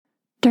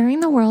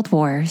During the World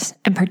Wars,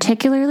 and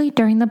particularly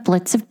during the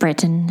Blitz of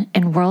Britain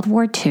in World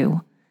War II,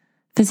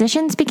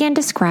 physicians began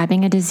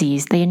describing a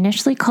disease they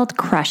initially called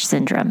crush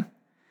syndrome.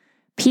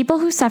 People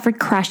who suffered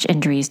crush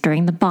injuries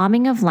during the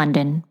bombing of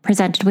London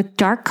presented with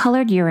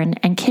dark-colored urine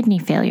and kidney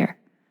failure.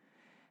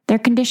 Their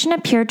condition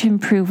appeared to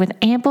improve with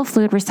ample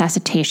fluid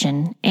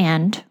resuscitation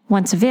and,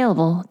 once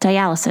available,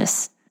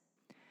 dialysis.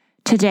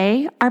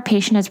 Today, our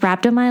patient has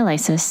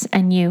rhabdomyolysis,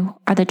 and you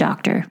are the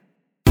doctor.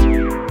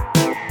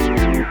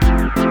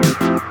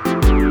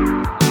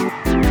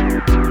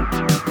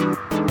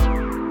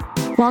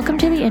 Welcome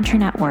to the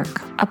Internet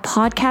Work, a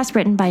podcast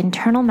written by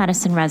internal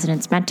medicine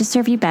residents meant to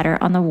serve you better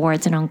on the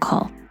wards and on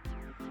call.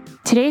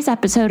 Today's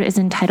episode is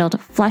entitled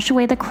Flush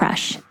Away the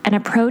Crush, an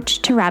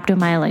Approach to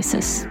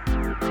Rhabdomyolysis.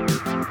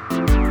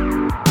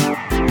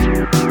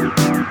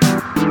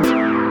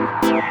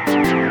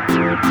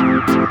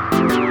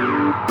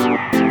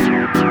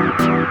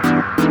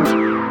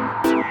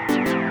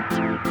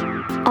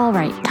 All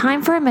right,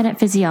 time for a minute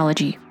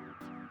physiology.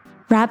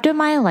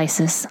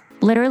 Rhabdomyolysis,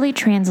 literally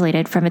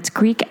translated from its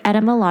Greek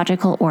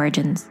etymological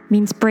origins,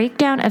 means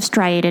breakdown of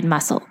striated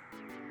muscle.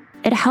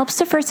 It helps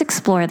to first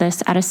explore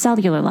this at a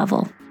cellular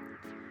level.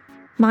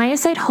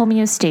 Myocyte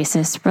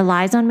homeostasis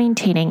relies on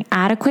maintaining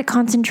adequate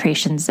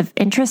concentrations of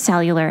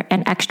intracellular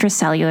and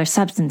extracellular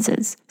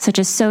substances, such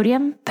as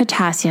sodium,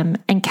 potassium,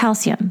 and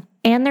calcium,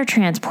 and their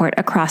transport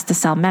across the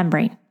cell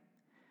membrane.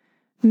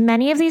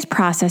 Many of these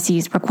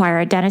processes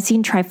require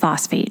adenosine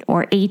triphosphate,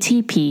 or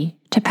ATP,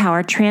 to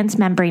power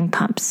transmembrane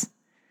pumps.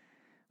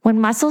 When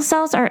muscle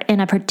cells are in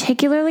a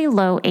particularly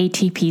low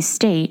ATP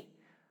state,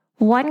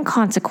 one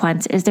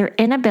consequence is their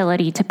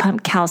inability to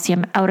pump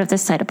calcium out of the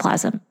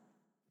cytoplasm.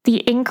 The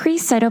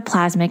increased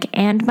cytoplasmic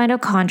and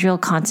mitochondrial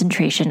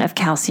concentration of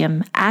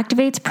calcium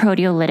activates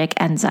proteolytic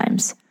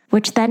enzymes,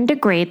 which then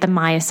degrade the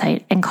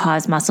myocyte and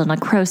cause muscle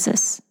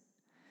necrosis.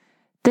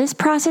 This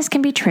process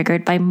can be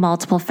triggered by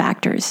multiple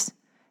factors: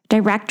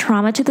 direct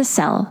trauma to the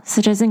cell,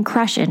 such as in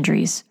crush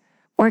injuries,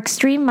 or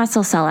extreme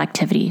muscle cell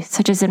activity,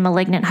 such as in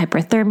malignant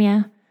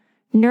hyperthermia,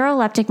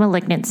 neuroleptic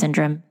malignant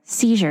syndrome,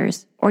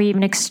 seizures, or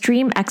even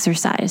extreme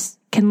exercise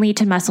can lead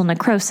to muscle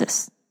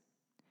necrosis.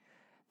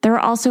 There are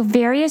also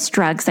various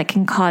drugs that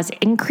can cause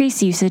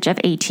increased usage of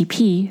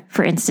ATP,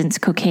 for instance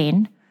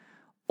cocaine,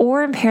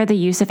 or impair the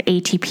use of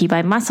ATP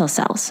by muscle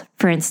cells,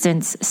 for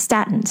instance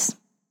statins.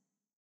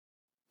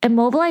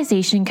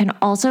 Immobilization can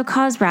also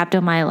cause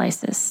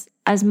rhabdomyolysis,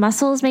 as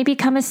muscles may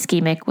become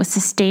ischemic with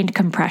sustained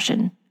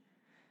compression.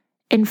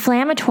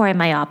 Inflammatory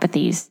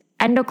myopathies,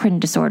 endocrine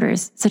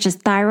disorders such as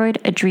thyroid,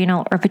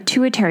 adrenal, or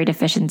pituitary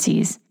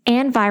deficiencies,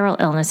 and viral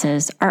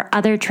illnesses are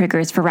other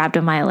triggers for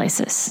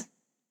rhabdomyolysis.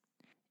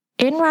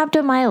 In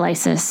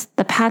rhabdomyolysis,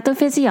 the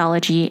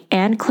pathophysiology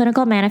and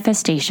clinical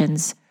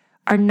manifestations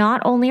are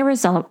not only a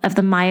result of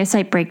the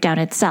myocyte breakdown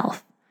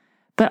itself,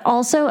 but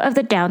also of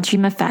the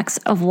downstream effects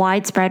of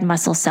widespread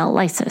muscle cell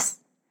lysis.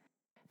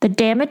 The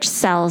damaged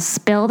cells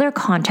spill their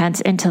contents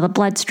into the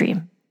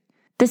bloodstream.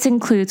 This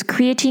includes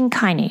creatine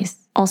kinase,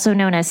 also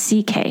known as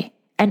CK,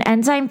 an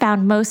enzyme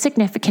found most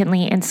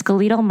significantly in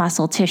skeletal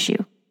muscle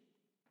tissue.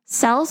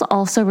 Cells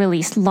also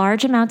release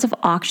large amounts of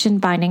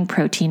oxygen-binding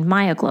protein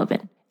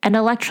myoglobin and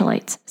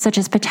electrolytes such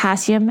as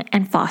potassium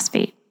and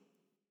phosphate.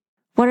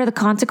 What are the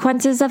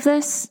consequences of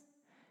this?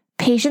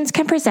 Patients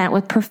can present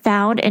with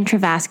profound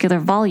intravascular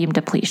volume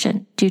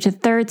depletion due to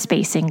third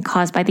spacing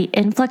caused by the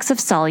influx of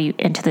solute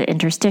into the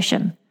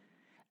interstitium.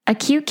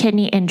 Acute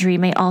kidney injury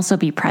may also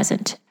be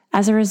present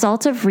as a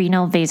result of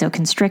renal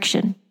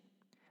vasoconstriction.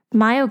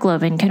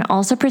 Myoglobin can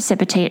also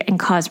precipitate and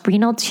cause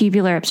renal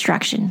tubular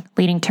obstruction,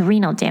 leading to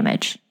renal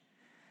damage.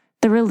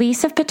 The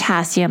release of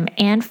potassium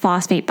and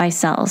phosphate by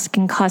cells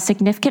can cause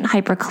significant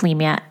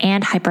hyperkalemia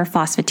and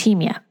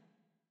hyperphosphatemia.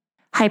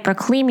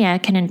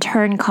 Hyperkalemia can in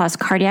turn cause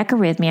cardiac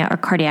arrhythmia or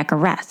cardiac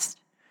arrest.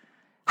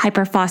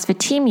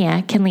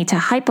 Hyperphosphatemia can lead to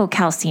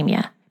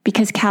hypocalcemia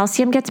because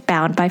calcium gets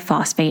bound by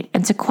phosphate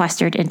and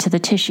sequestered into the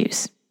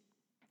tissues.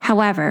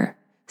 However,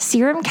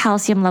 serum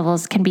calcium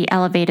levels can be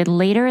elevated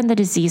later in the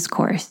disease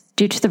course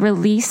due to the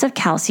release of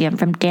calcium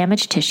from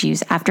damaged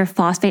tissues after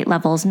phosphate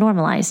levels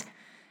normalize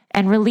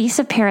and release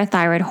of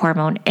parathyroid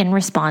hormone in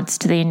response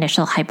to the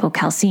initial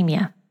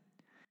hypocalcemia.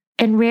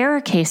 In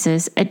rarer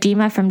cases,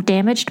 edema from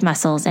damaged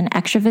muscles and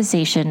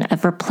extravasation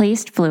of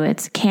replaced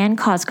fluids can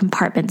cause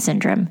compartment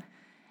syndrome,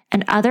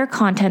 and other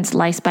contents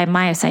lysed by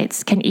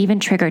myocytes can even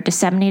trigger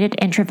disseminated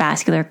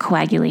intravascular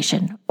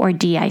coagulation, or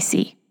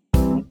DIC.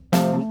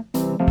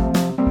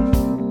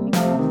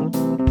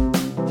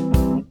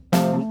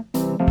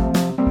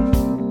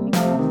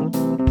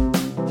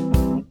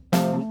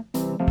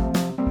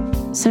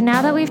 So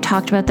now that we've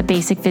talked about the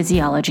basic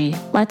physiology,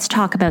 let's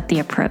talk about the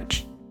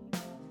approach.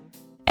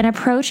 An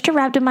approach to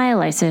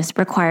rhabdomyolysis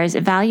requires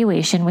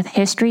evaluation with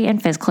history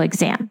and physical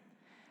exam,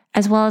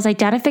 as well as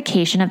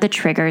identification of the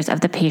triggers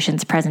of the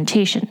patient's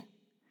presentation.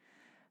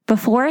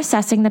 Before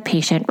assessing the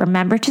patient,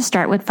 remember to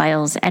start with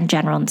vitals and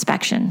general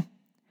inspection.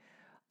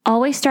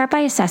 Always start by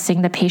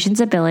assessing the patient's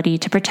ability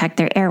to protect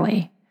their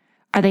airway.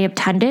 Are they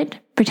obtunded,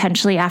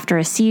 potentially after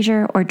a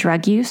seizure or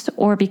drug use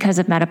or because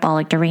of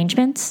metabolic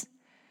derangements?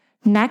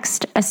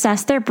 Next,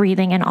 assess their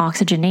breathing and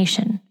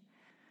oxygenation.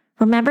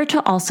 Remember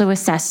to also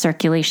assess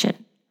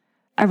circulation.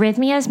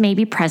 Arrhythmias may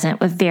be present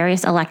with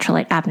various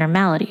electrolyte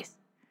abnormalities.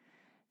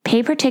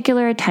 Pay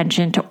particular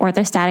attention to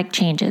orthostatic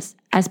changes,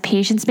 as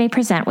patients may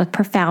present with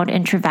profound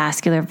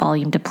intravascular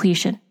volume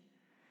depletion.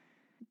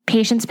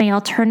 Patients may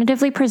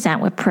alternatively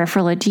present with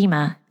peripheral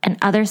edema and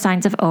other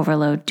signs of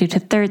overload due to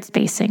third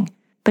spacing,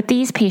 but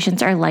these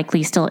patients are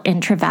likely still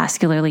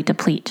intravascularly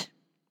deplete.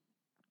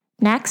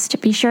 Next,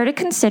 be sure to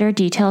consider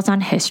details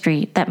on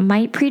history that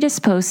might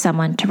predispose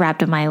someone to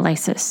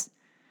rhabdomyolysis.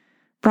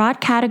 Broad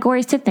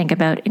categories to think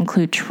about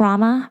include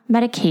trauma,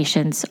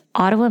 medications,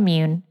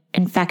 autoimmune,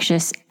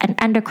 infectious, and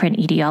endocrine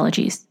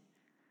etiologies.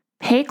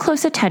 Pay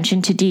close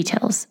attention to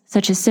details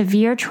such as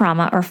severe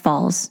trauma or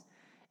falls,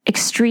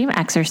 extreme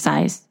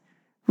exercise,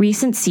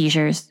 recent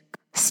seizures,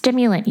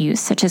 stimulant use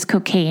such as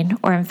cocaine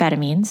or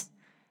amphetamines,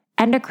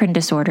 endocrine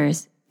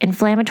disorders,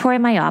 inflammatory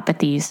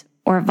myopathies,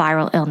 or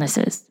viral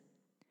illnesses.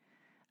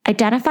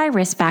 Identify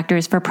risk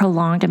factors for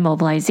prolonged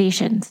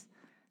immobilizations,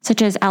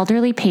 such as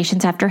elderly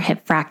patients after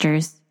hip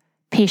fractures,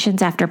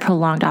 patients after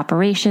prolonged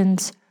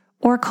operations,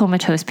 or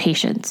comatose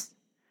patients.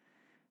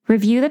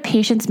 Review the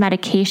patient's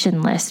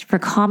medication list for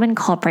common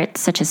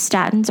culprits such as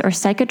statins or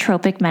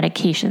psychotropic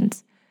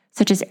medications,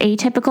 such as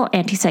atypical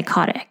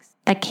antipsychotics,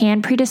 that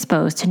can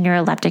predispose to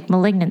neuroleptic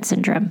malignant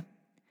syndrome.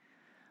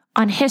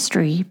 On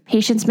history,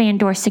 patients may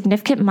endure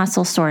significant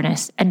muscle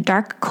soreness and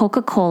dark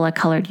Coca-Cola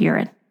colored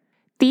urine.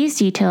 These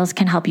details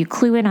can help you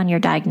clue in on your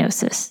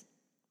diagnosis.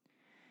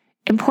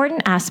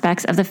 Important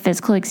aspects of the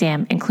physical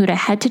exam include a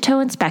head-to-toe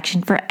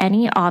inspection for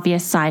any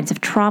obvious signs of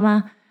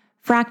trauma,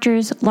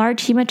 fractures,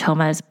 large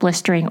hematomas,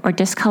 blistering, or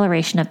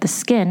discoloration of the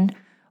skin,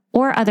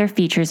 or other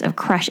features of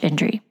crush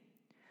injury.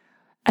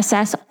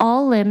 Assess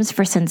all limbs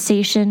for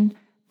sensation,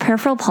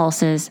 peripheral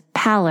pulses,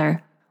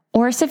 pallor,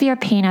 or severe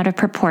pain out of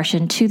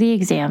proportion to the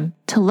exam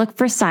to look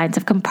for signs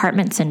of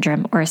compartment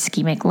syndrome or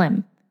ischemic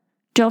limb.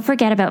 Don't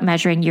forget about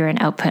measuring urine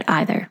output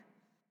either.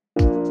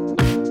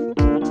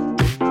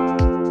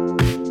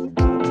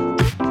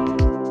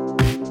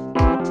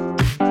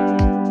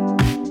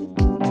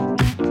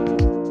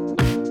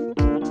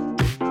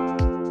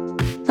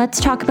 Let's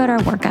talk about our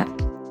workup.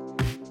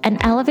 An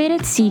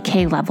elevated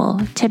CK level,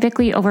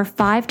 typically over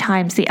 5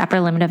 times the upper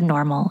limit of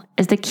normal,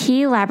 is the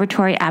key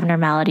laboratory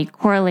abnormality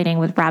correlating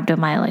with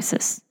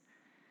rhabdomyolysis.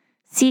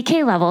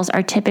 CK levels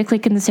are typically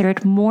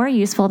considered more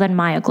useful than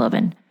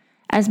myoglobin,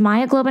 as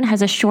myoglobin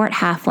has a short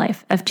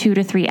half-life of 2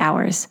 to 3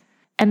 hours,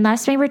 and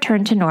thus may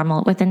return to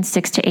normal within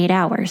 6 to 8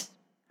 hours.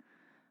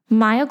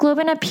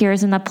 Myoglobin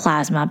appears in the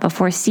plasma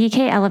before CK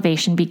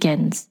elevation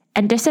begins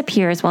and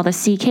disappears while the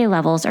CK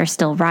levels are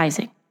still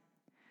rising.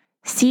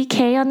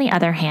 CK, on the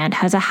other hand,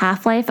 has a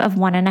half-life of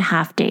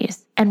 1.5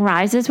 days and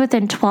rises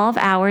within 12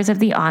 hours of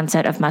the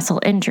onset of muscle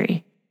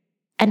injury.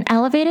 An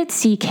elevated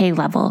CK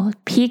level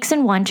peaks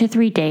in 1 to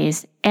 3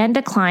 days and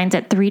declines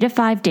at 3 to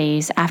 5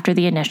 days after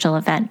the initial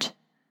event.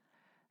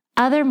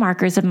 Other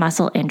markers of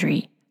muscle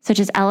injury,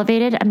 such as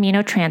elevated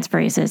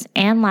aminotransferases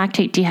and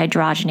lactate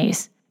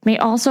dehydrogenase, may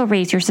also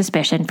raise your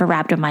suspicion for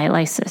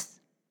rhabdomyolysis.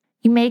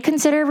 You may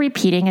consider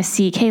repeating a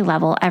CK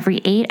level every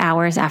 8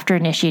 hours after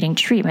initiating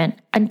treatment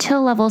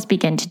until levels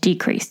begin to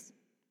decrease.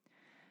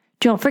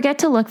 Don't forget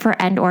to look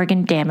for end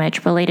organ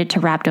damage related to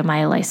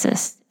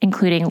rhabdomyolysis,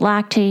 including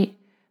lactate,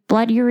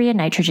 blood urea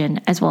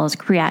nitrogen, as well as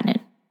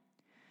creatinine.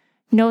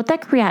 Note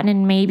that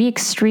creatinine may be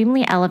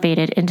extremely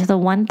elevated into the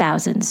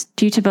 1000s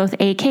due to both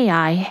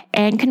AKI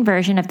and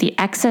conversion of the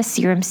excess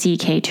serum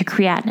CK to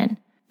creatinine,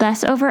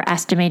 thus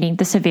overestimating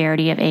the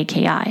severity of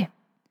AKI.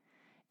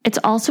 It's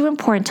also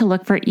important to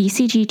look for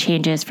ECG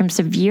changes from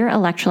severe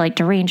electrolyte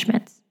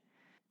derangements.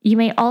 You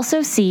may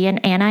also see an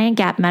anion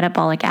gap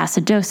metabolic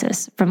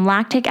acidosis from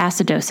lactic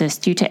acidosis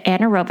due to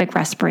anaerobic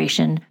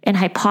respiration in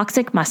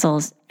hypoxic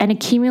muscles and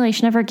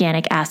accumulation of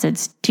organic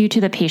acids due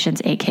to the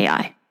patient's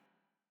AKI.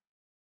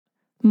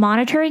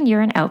 Monitoring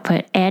urine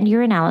output and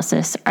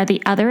urinalysis are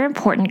the other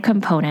important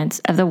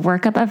components of the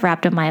workup of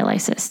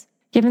rhabdomyolysis,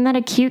 given that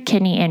acute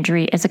kidney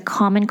injury is a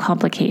common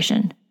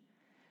complication.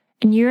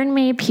 And urine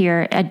may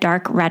appear a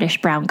dark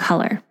reddish-brown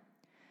color.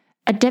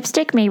 A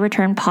dipstick may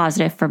return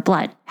positive for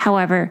blood.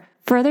 However,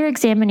 further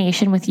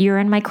examination with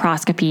urine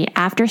microscopy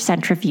after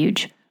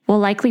centrifuge will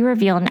likely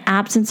reveal an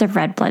absence of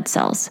red blood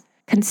cells,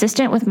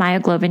 consistent with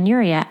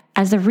myoglobinuria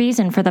as the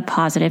reason for the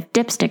positive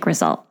dipstick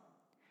result.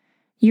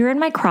 Urine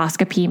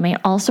microscopy may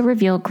also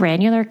reveal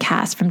granular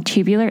cast from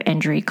tubular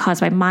injury caused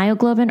by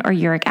myoglobin or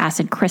uric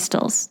acid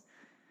crystals.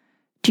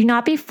 Do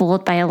not be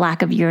fooled by a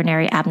lack of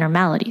urinary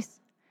abnormalities.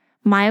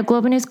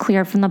 Myoglobin is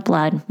cleared from the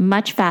blood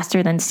much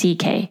faster than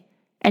CK,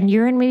 and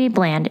urine may be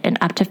bland in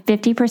up to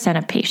 50%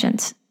 of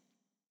patients.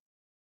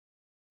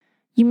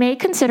 You may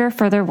consider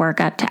further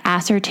workup to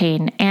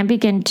ascertain and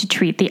begin to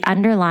treat the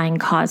underlying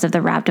cause of the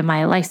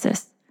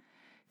rhabdomyolysis.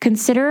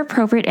 Consider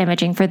appropriate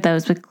imaging for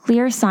those with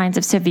clear signs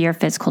of severe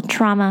physical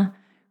trauma,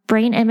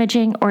 brain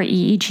imaging or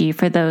EEG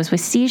for those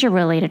with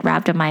seizure-related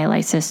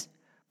rhabdomyolysis,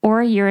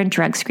 or a urine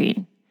drug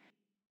screen.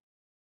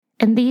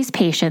 In these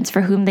patients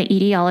for whom the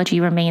etiology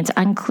remains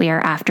unclear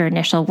after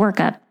initial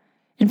workup,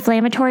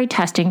 inflammatory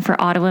testing for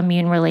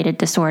autoimmune-related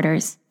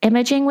disorders,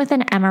 imaging with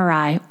an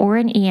MRI or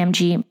an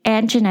EMG,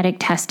 and genetic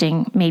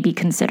testing may be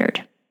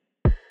considered.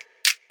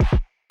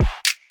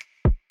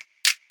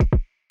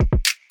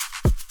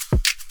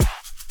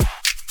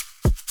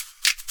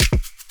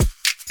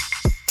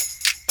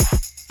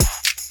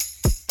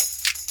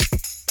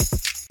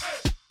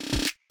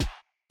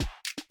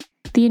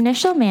 The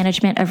initial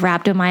management of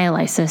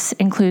rhabdomyolysis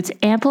includes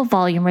ample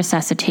volume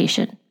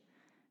resuscitation.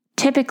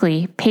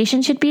 Typically,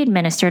 patients should be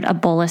administered a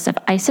bolus of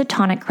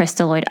isotonic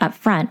crystalloid up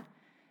front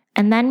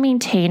and then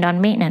maintained on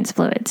maintenance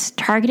fluids,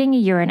 targeting a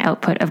urine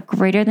output of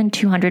greater than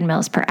 200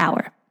 mL per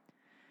hour.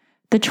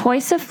 The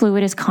choice of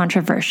fluid is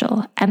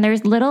controversial, and there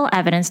is little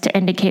evidence to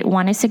indicate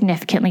one is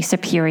significantly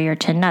superior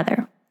to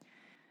another.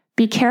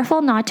 Be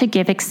careful not to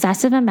give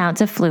excessive amounts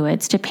of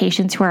fluids to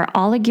patients who are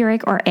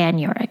oliguric or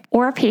anuric,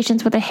 or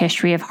patients with a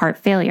history of heart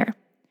failure.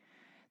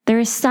 There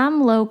is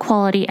some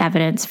low-quality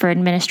evidence for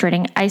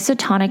administering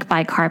isotonic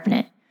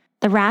bicarbonate.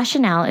 The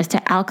rationale is to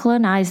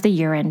alkalinize the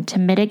urine to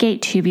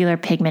mitigate tubular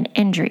pigment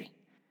injury.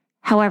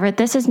 However,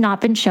 this has not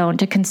been shown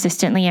to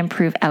consistently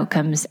improve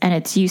outcomes, and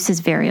its use is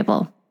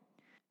variable.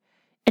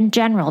 In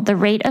general, the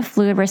rate of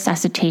fluid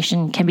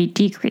resuscitation can be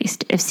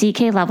decreased if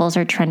CK levels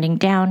are trending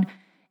down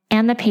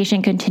and the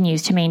patient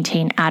continues to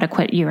maintain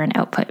adequate urine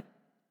output.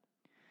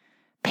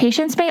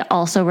 Patients may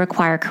also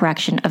require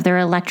correction of their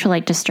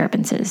electrolyte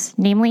disturbances,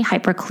 namely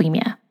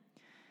hyperkalemia.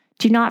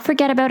 Do not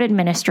forget about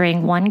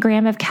administering 1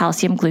 gram of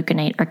calcium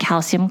gluconate or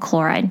calcium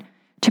chloride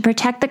to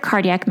protect the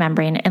cardiac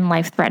membrane in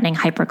life-threatening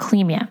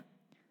hyperkalemia.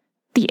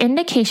 The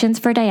indications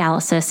for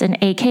dialysis in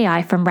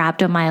AKI from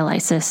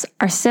rhabdomyolysis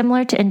are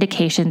similar to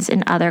indications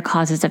in other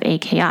causes of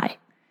AKI.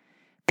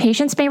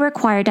 Patients may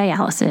require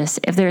dialysis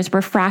if there is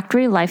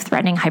refractory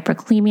life-threatening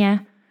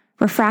hyperkalemia,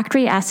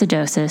 refractory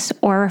acidosis,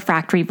 or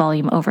refractory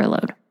volume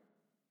overload.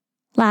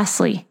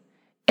 Lastly,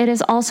 it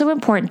is also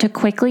important to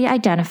quickly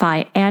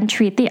identify and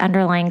treat the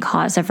underlying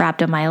cause of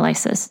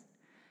rhabdomyolysis.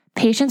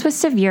 Patients with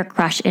severe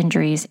crush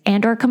injuries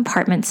and/or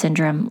compartment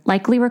syndrome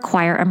likely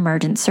require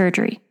emergent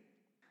surgery.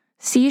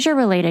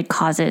 Seizure-related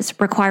causes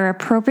require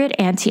appropriate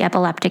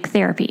anti-epileptic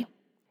therapy.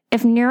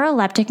 If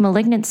neuroleptic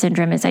malignant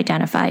syndrome is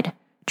identified,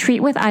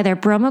 treat with either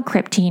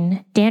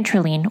bromocriptine,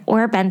 dantrolene,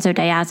 or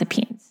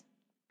benzodiazepines.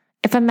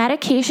 If a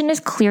medication is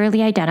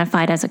clearly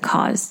identified as a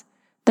cause,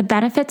 the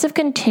benefits of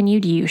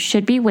continued use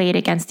should be weighed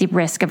against the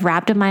risk of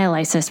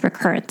rhabdomyolysis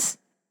recurrence.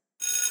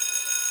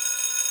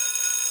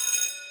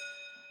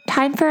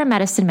 Time for a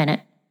medicine minute.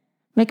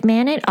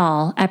 McMahon et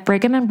al. At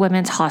Brigham and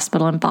Women's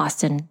Hospital in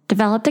Boston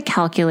developed a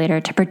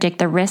calculator to predict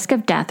the risk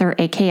of death or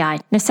AKI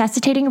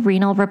necessitating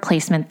renal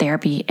replacement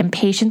therapy in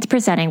patients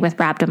presenting with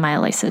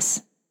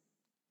rhabdomyolysis.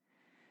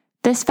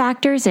 This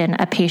factors in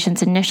a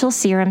patient's initial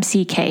serum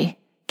CK,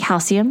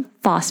 calcium,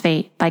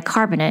 phosphate,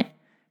 bicarbonate,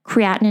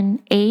 creatinine,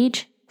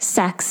 age,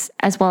 sex,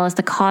 as well as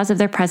the cause of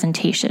their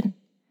presentation.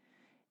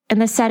 In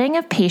the setting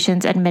of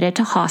patients admitted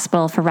to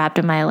hospital for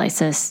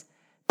rhabdomyolysis,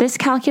 this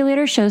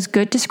calculator shows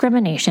good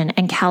discrimination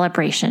and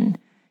calibration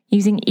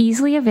using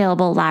easily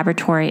available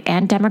laboratory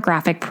and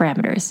demographic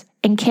parameters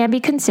and can be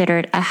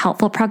considered a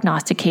helpful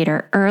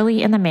prognosticator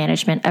early in the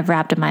management of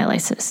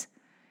rhabdomyolysis.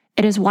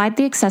 It is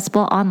widely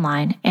accessible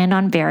online and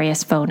on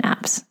various phone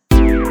apps.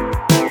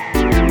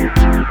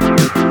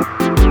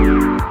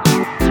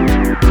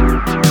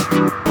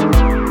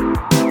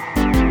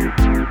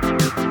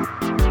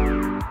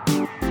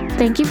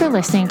 Thank you for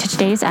listening to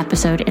today's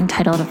episode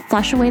entitled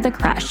Flush Away the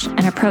Crush,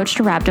 An Approach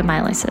to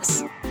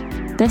Rhabdomyolysis.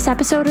 This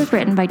episode was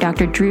written by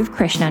Dr. Dhruv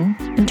Krishnan,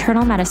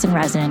 internal medicine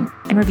resident,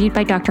 and reviewed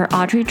by Dr.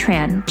 Audrey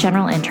Tran,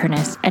 general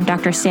internist, and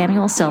Dr.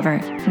 Samuel Silver,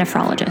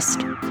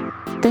 nephrologist.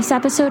 This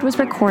episode was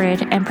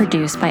recorded and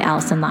produced by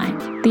Allison Lai.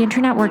 The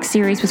Internet Work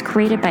series was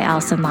created by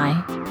Allison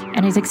Lai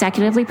and is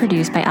executively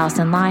produced by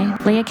Allison Lai,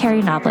 Leah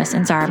Carey-Noblis,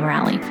 and Zara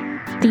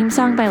Morali. Theme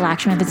song by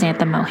Lakshman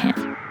Vasantha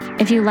Mohan.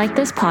 If you like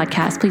this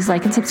podcast, please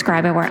like and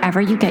subscribe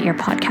wherever you get your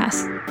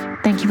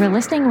podcasts. Thank you for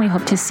listening, and we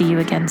hope to see you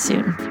again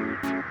soon.